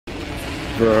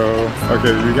bro.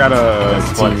 Okay, we got a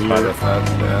one spot with us,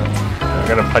 yeah. I'm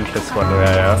gonna punch this one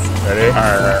guy out. Ready?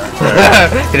 Alright.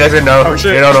 He doesn't know. Oh,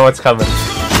 shit. You don't know what's coming.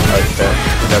 Oh shit.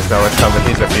 He doesn't know what's coming.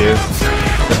 He's refused.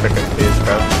 He's freaking confused,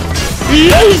 bro.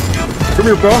 Come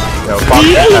here, bro. Yo, box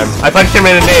this time. I punched him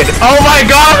in a nade. Oh my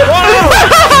god!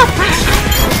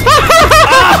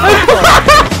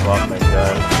 Oh my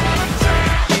god.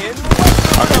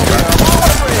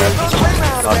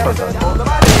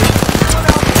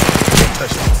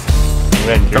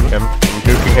 I'm gonna juke him. I'm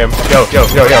juking him. Yo.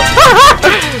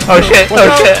 Oh shit, oh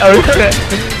shit.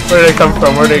 Where'd it come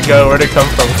from? Where'd it go? Where'd it come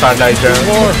from? Carnage Jones.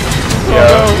 Yo,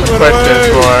 of course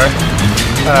there's more.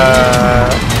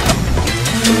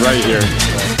 Right here.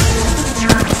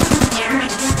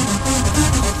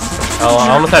 Oh, I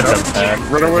almost had jump pad.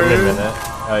 Run away. Give me a minute.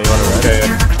 Oh, you wanna run? Okay.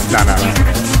 Nah.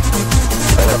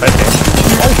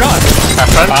 Oh god!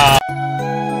 Half run?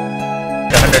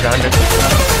 100.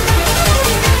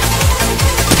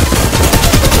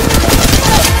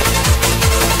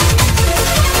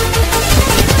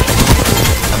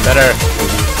 I'm better.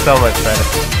 So much better.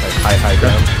 Like high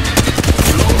ground.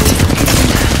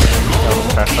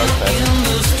 Crash on set.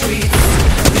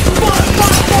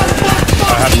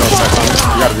 I have no sight on it.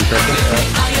 You gotta be careful.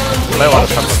 You might want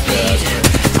to come up there.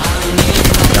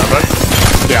 Down run?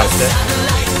 Yeah.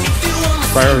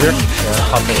 Right over here? Yeah,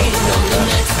 hopping up there.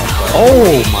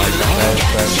 Oh my god.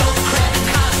 Nice.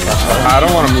 I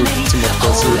don't want to move too much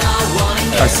closer.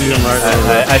 I see him right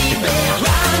there. I see that.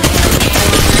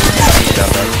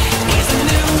 Down run.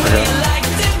 Okay.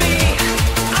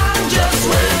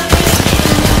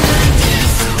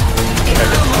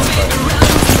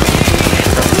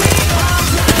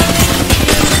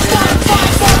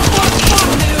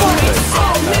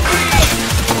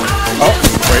 Oh,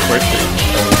 wait.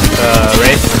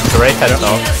 Race. The race has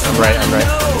no. I'm right.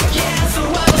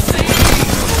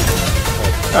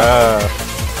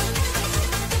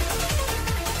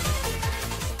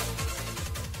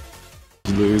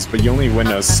 Lose, but you only win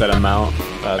a set amount.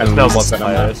 There's no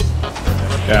multipliers.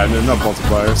 Yeah, there's no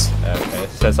multipliers. Okay,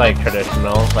 so it's like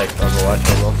traditional, like Overwatch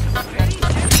almost.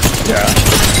 Yeah.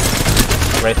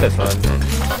 Right this one.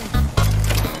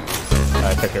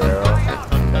 I took your arrow.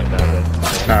 Okay, now good.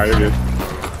 Nah, you're good.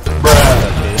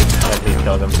 That he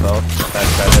killed himself.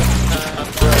 That's better.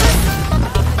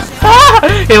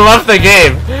 He left the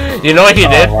game! You know what he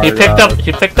did?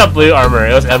 He picked up blue armor,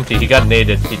 it was empty, he got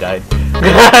naded, he died.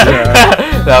 Yeah.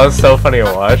 That was so funny to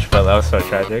watch, but that was so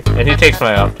tragic. And he takes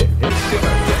my off kick. You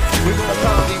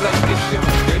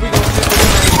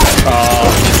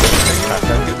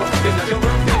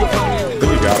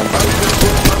got him.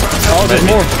 Oh, there's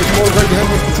more right behind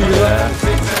me. To your left.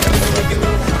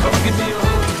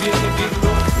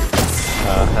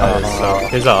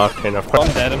 He's an octane, of course.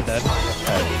 I'm dead. There's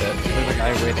a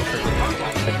guy waiting for me.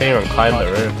 I can't even climb the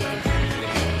roof.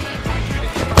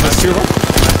 There's two of them.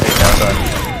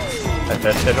 I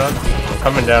tested one. I'm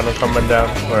coming down.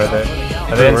 Where are they?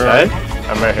 Are they inside?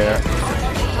 I'm right here.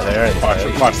 Oh, they are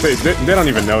inside. Watch. They don't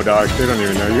even know, dog. They don't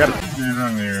even know. You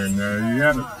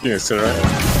gotta. Yeah, sit right.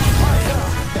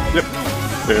 Yep.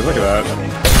 Dude, look at that.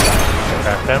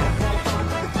 Cracked him?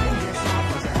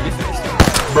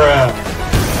 Bruh.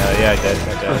 Yeah, I did.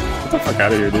 Get the fuck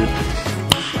out of here, dude.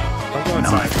 Don't go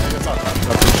inside. That's all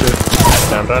shit.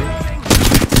 Down run?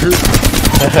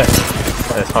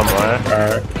 There's one more.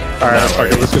 Alright, fuck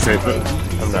it, let's just hate it.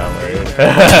 I'm not worried.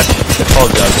 Just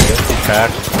hold up, dude. He's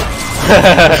cracked.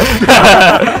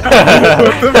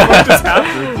 What the fuck just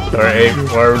happened?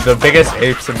 We're the biggest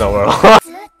apes in the world.